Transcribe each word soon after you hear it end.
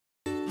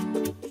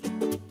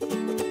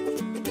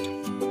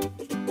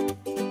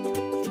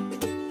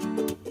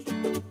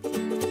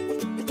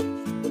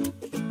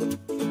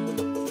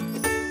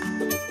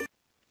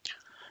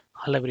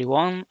Hello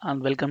everyone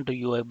and welcome to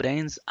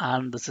UiBrains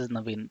and this is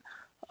Naveen.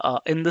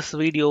 In this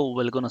video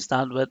we're going to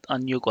start with a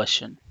new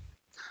question.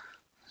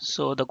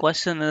 So the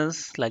question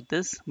is like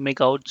this,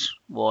 make out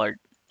word.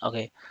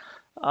 Okay.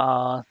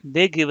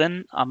 They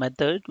given a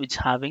method which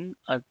having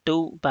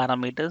two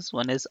parameters,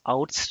 one is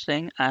out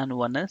string and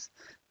one is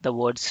the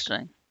word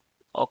string.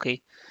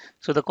 Okay.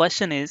 So the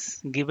question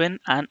is given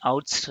an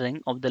out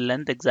string of the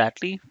length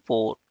exactly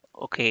 4.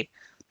 Okay.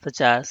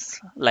 Such as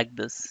like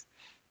this.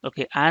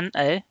 Okay. And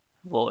a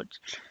word.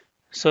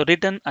 So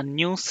return a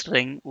new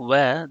string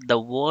where the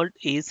word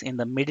is in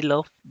the middle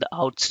of the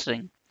out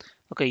string.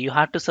 Okay, you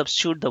have to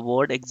substitute the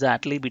word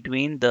exactly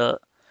between uh,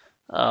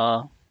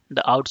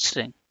 the out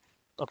string.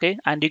 Okay,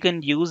 and you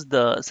can use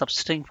the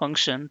substring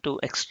function to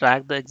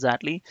extract the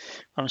exactly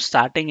from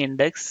starting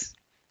index,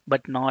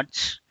 but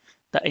not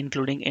the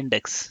including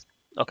index.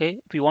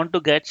 Okay, if you want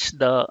to get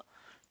the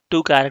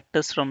two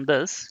characters from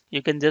this,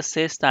 you can just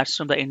say starts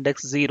from the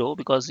index 0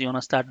 because you want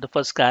to start the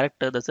first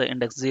character, that's the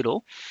index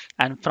 0,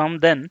 and from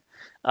then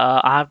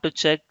I have to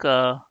check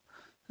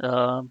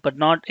but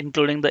not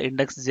including the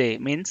index j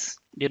means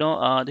you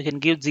can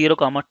give 0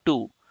 comma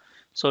 2.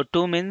 So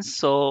 2 means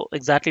so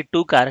exactly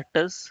two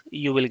characters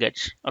you will get.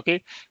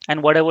 Okay,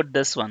 and what about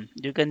this one?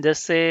 You can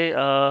just say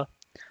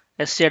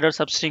str or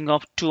substring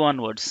of 2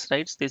 onwards,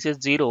 right? This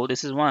is 0,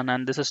 this is 1,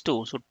 and this is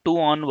 2, so 2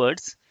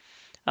 onwards.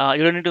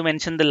 You don't need to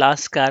mention the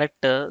last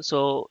character,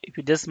 so if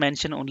you just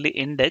mention only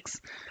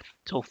index,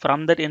 so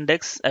from that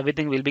index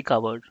everything will be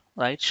covered,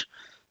 right?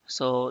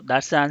 So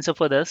that's the answer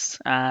for this,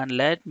 and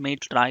let me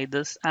try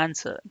this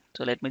answer.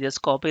 So let me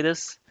just copy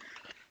this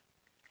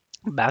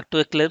back to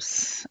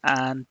Eclipse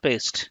and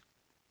paste.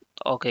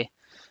 Okay,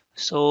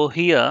 so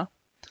here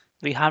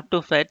we have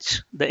to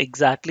fetch the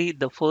exactly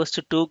the first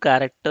two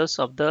characters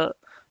of the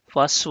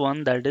first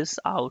one, that is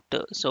out.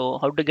 So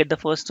how to get the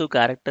first two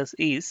characters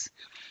is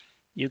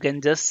you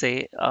can just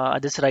say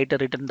just write a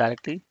return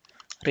directly,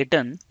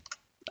 return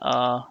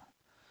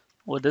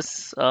with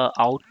this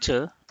out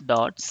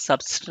dot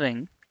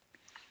substring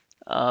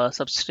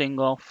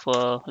of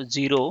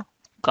 0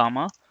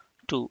 comma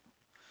 2.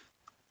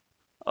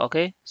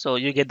 Okay, so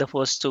you get the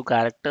first two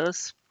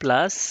characters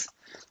plus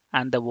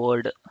and the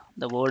word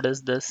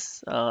is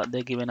this,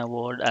 they're given a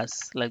word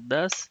as like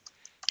this,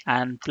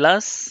 and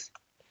plus,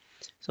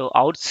 so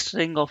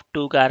outstring of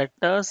two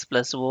characters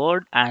plus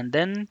word, and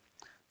then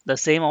the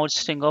same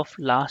outstring of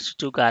last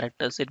two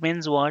characters. It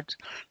means what?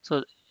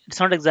 So it's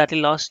not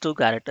exactly last two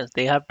characters,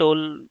 they have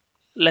told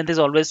length is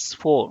always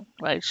 4,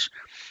 right?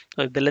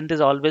 So if the length is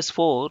always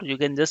 4, you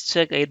can just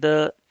check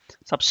either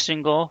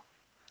substring of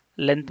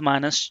length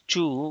minus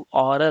 2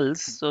 or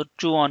else so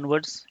 2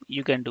 onwards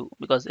you can do,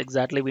 because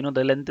exactly we know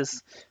the length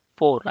is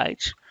 4,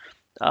 right?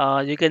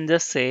 You can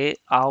just say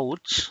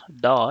out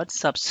dot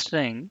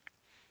substring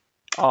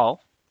of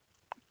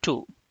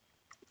 2.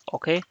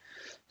 Okay,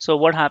 so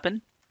what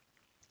happened?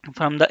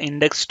 From the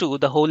index 2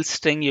 the whole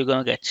string you're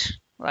gonna get,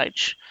 right?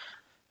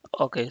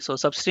 Okay, so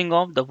substring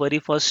of the very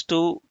first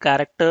two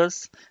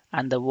characters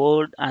and the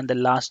word and the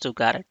last two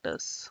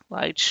characters,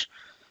 right?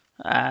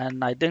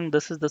 And I think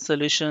this is the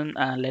solution,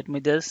 and let me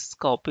just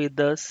copy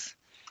this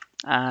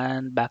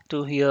and back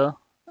to here,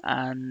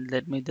 and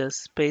let me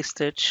just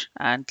paste it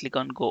and click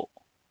on go.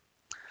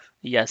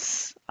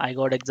 Yes, I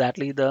got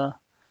exactly the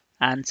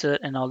answer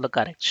and all the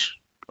correct.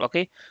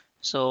 Okay,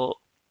 so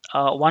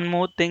one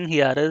more thing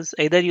here is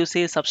either you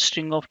say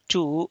substring of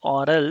 2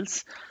 or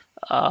else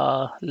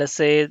let's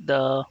say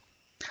the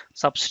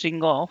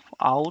substring of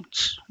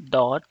out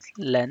dot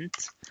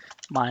length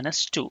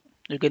minus 2.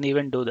 You can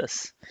even do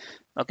this.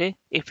 Okay,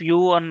 if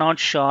you are not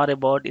sure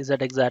about is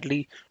that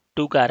exactly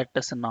two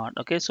characters or not.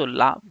 Okay, so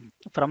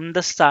from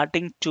the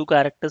starting two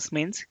characters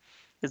means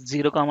it's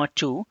 0 comma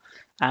 2,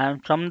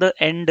 and from the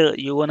end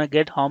you want to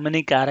get how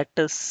many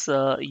characters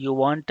you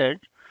wanted,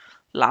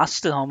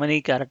 last how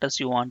many characters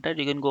you wanted.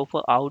 You can go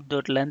for out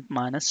dot length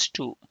minus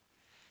 2.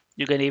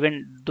 You can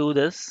even do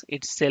this,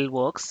 it still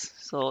works.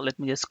 So let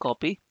me just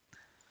copy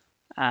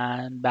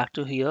and back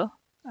to here,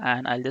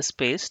 and I'll just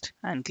paste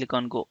and click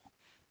on go.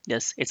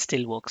 Yes, it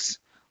still works,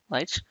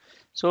 right?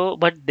 So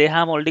but they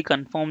have already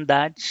confirmed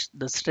that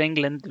the string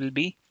length will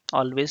be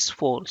always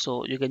 4,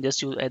 so you can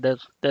just use either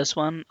this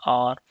one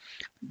or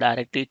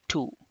directly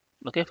 2.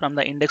 Okay, from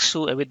the index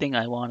to everything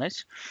I want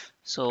it,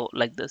 so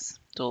like this.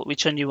 So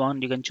which one you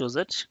want, you can choose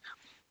it.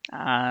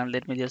 And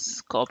let me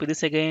just copy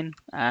this again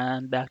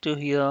and back to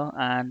here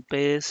and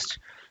paste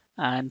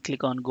and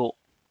click on go.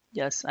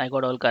 Yes, I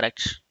got all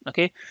correct.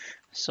 Okay,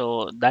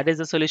 so that is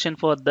the solution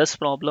for this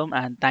problem,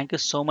 and thank you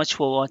so much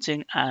for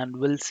watching, and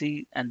we'll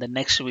see in the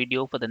next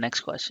video for the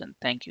next question.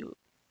 Thank you.